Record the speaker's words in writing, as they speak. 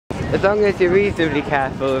as long as you're reasonably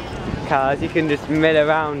careful of cars, you can just mill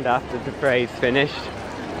around after the parade's finished.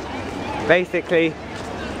 Basically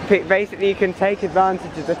you can take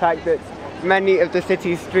advantage of the fact that many of the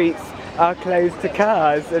city's streets are closed to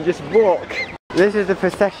cars and just walk. This is the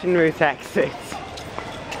procession route exit.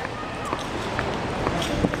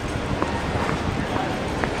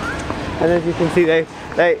 And as you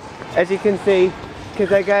can see, because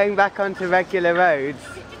they're going back onto regular roads,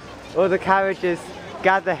 all the carriages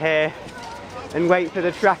gather here and wait for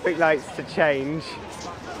the traffic lights to change.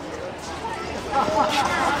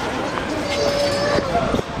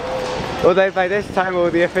 Although by this time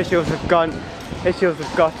all the officials have got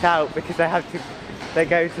out because they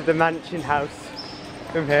go to the mansion house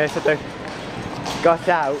from here, so they've got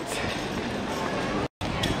out.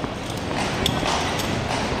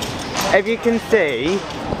 If you can see,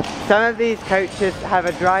 some of these coaches have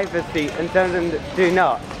a driver's seat and some of them do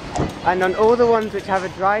not. And on all the ones which have a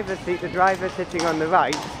driver's seat, the driver's sitting on the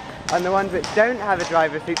right. On the ones which don't have a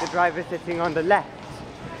driver's seat, the driver's sitting on the left.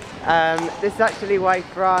 This is actually why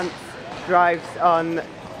France drives on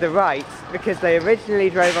the right, because they originally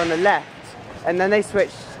drove on the left and then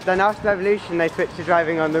after the revolution they switched to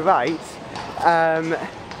driving on the right,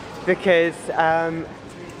 because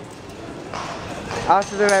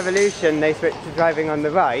after the revolution they switched to driving on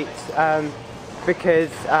the right,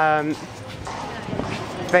 because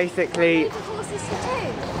basically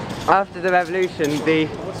after the revolution the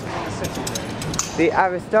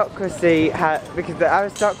aristocracy had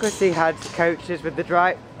coaches with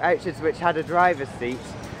coaches which had a driver's seat.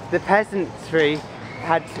 The peasantry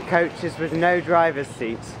had coaches with no driver's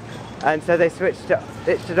seat, and so they switched to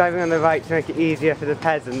driving on the right to make it easier for the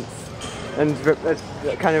peasants, and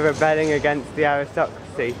kind of rebelling against the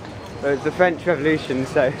aristocracy. It was the French Revolution,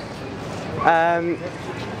 so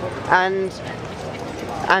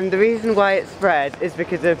and the reason why it spread is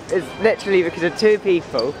literally because of two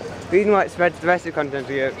people. The reason why it spread to the rest of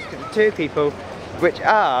continental Europe is because of two people, which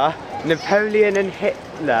are Napoleon and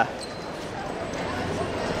Hitler.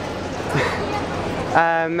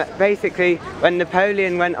 Basically, when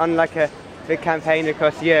Napoleon went on like a big campaign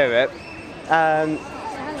across Europe,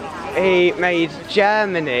 he made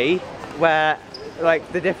Germany, where like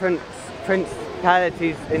the different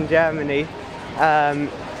principalities in Germany,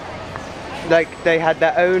 like they had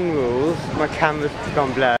their own rules. My camera's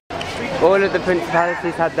gone blurry. All of the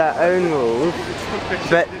principalities had their own rules,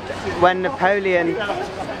 but when Napoleon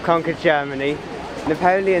conquered Germany,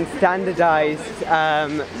 Napoleon standardized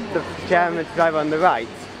the Germans to drive on the right,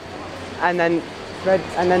 and then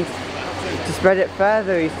to spread it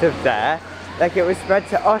further east of there, like it was spread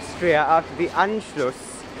to Austria after the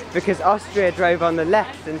Anschluss, because Austria drove on the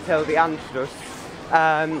left until the Anschluss,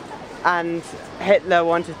 and Hitler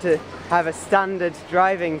wanted to have a standard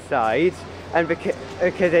driving side, and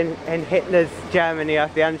because in Hitler's Germany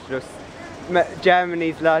after the Anschluss,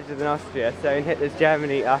 Germany's larger than Austria, so in Hitler's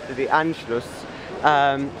Germany after the Anschluss,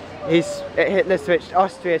 Hitler switched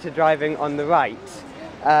Austria to driving on the right,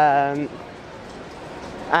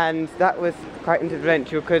 and that was quite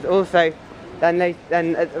influential, because also then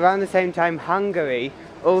around the same time Hungary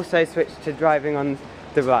also switched to driving on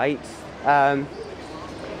the right,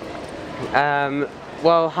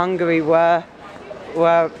 while Hungary were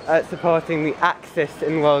supporting the Axis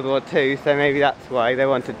in World War II, so maybe that's why they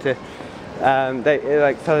wanted to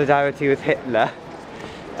like solidarity with Hitler.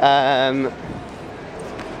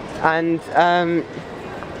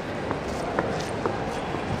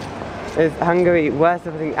 Hungary were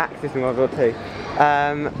supporting the Axis in World War II,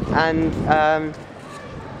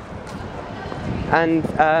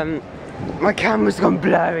 my camera's gone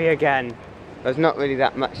blurry again. There's not really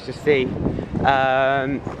that much to see.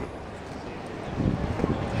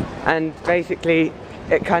 And basically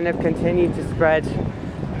it kind of continued to spread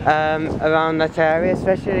around that area,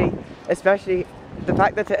 especially the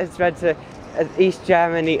fact that it had spread to East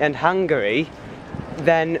Germany and Hungary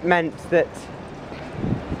then meant that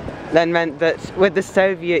with the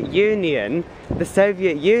Soviet Union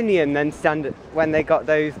then when they got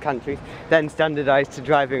those countries, then standardized to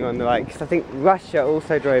driving on the right, because I think Russia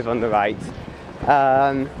also drove on the right.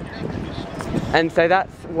 And so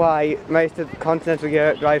that's why most of continental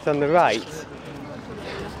Europe drives on the right.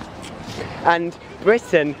 And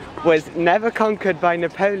Britain was never conquered by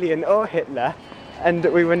Napoleon or Hitler, and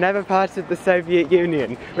we were never part of the Soviet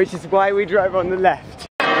Union, which is why we drove on the left.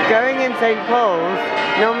 Going in St. Paul's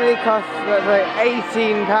normally costs like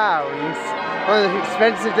 £18, one of the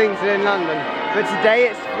expensive things in London, but today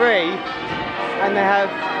it's free, and they have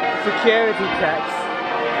security checks,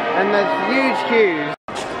 and there's huge queues.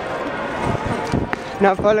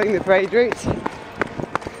 Now following the parade route,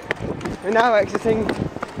 we're now exiting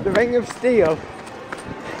The Ring of Steel.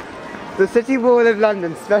 The City Wall of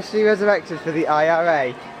London, specially resurrected for the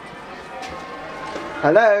IRA.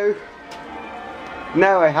 Hello?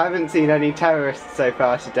 No, I haven't seen any terrorists so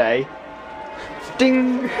far today.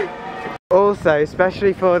 Ding! Also,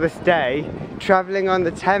 especially for this day, travelling on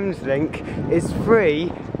the Thames Link is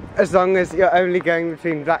free as long as you're only going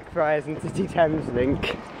between Blackfriars and City Thames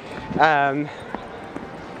Link. And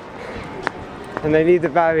they leave the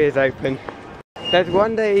barriers open. There's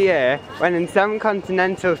one day a year when in some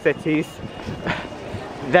continental cities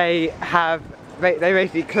they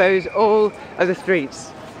basically close all of the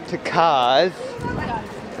streets to cars.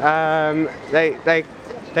 They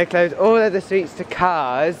close all of the streets to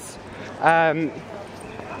cars, and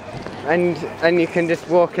you can just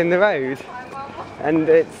walk in the road, and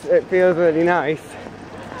it feels really nice.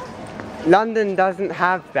 London doesn't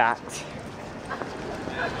have that.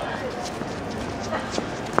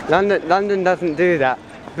 London doesn't do that,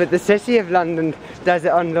 but the City of London does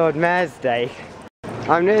it on Lord Mayor's Day.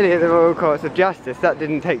 I'm nearly at the Royal Courts of Justice. That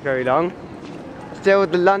didn't take very long. Still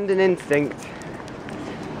the London instinct.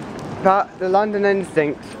 But the London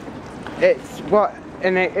instinct, it's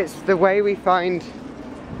the way we find,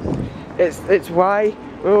 it's why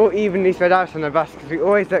we're all evenly spread out on the bus, because we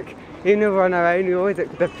always look, even though we're on our own, we always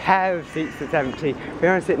look at the pair of seats that's empty. We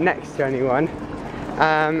don't sit next to anyone.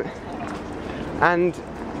 And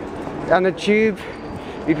on a tube,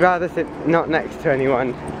 you'd rather sit not next to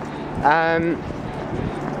anyone. And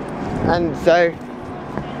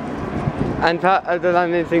part of the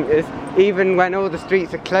London instinct is, even when all the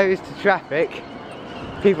streets are closed to traffic,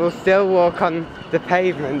 people still walk on the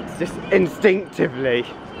pavements just instinctively.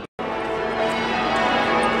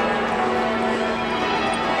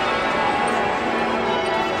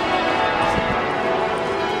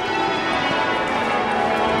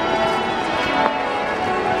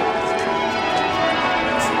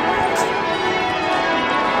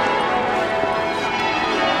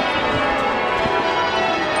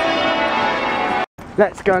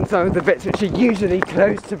 Let's go on some of the bits which are usually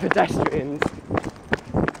closed to pedestrians.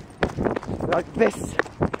 Like this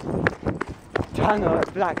tunnel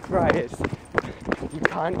at Blackfriars. You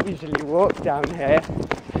can't usually walk down here,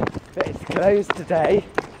 but it's closed today.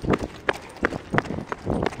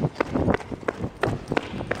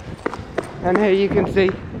 And here you can see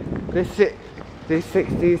this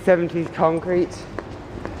 60s, 70s concrete.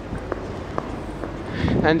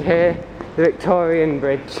 And here, the Victorian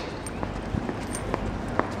Bridge.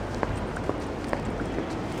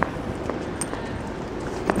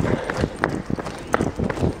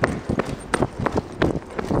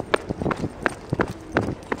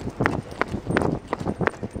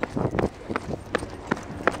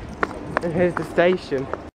 And here's the station.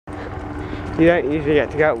 You don't usually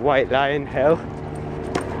get to go up White Lion Hill,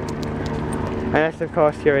 unless of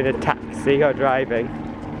course you're in a taxi or driving.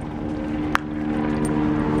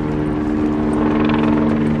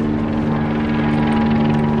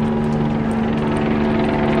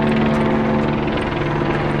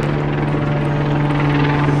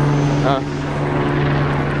 Oh.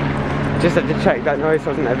 Just had to check that noise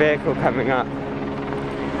wasn't a vehicle coming up.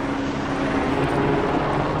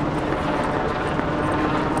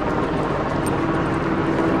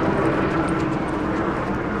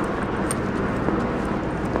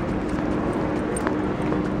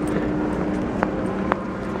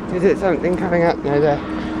 Is it something coming up? No,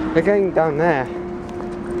 they're going down there.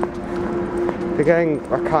 They're going,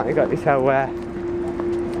 I can't exactly tell where.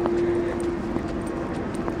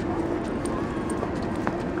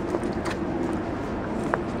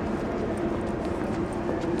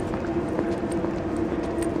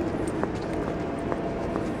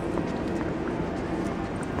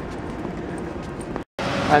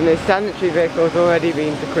 And the sanitary vehicle's already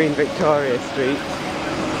been to Queen Victoria Street.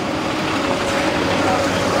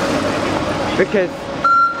 Because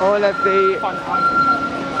all of the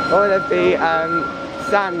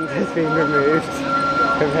sand has been removed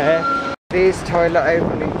from here. These toilet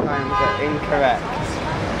opening times are incorrect.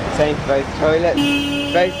 Same for both toilets.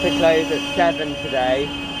 Both to close at 7 today,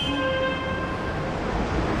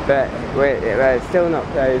 but we're still not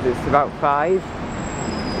closed. It's about 5.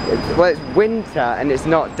 Well, it's winter and it's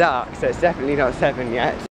not dark, so it's definitely not 7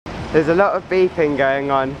 yet. There's a lot of beeping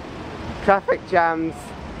going on. Traffic jams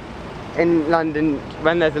in London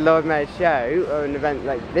when there's a Lord Mayor's show or an event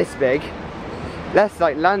like this big. Less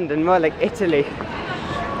like London, more like Italy.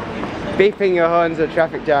 Beeping your horns or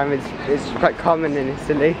traffic jam is quite common in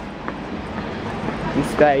Italy, in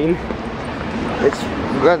Spain. It's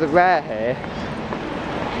rather rare here.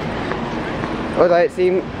 Although it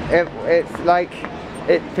seems it's like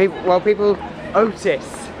people Otis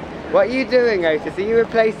What are you doing, Otis? Are you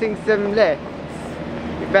replacing some lifts?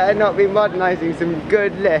 You better not be modernising some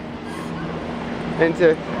good lifts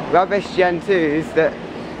into rubbish Gen 2s that,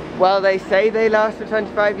 well, they say they last for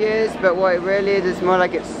 25 years, but what it really is, it's more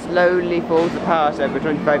like it slowly falls apart over a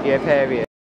 25-year period.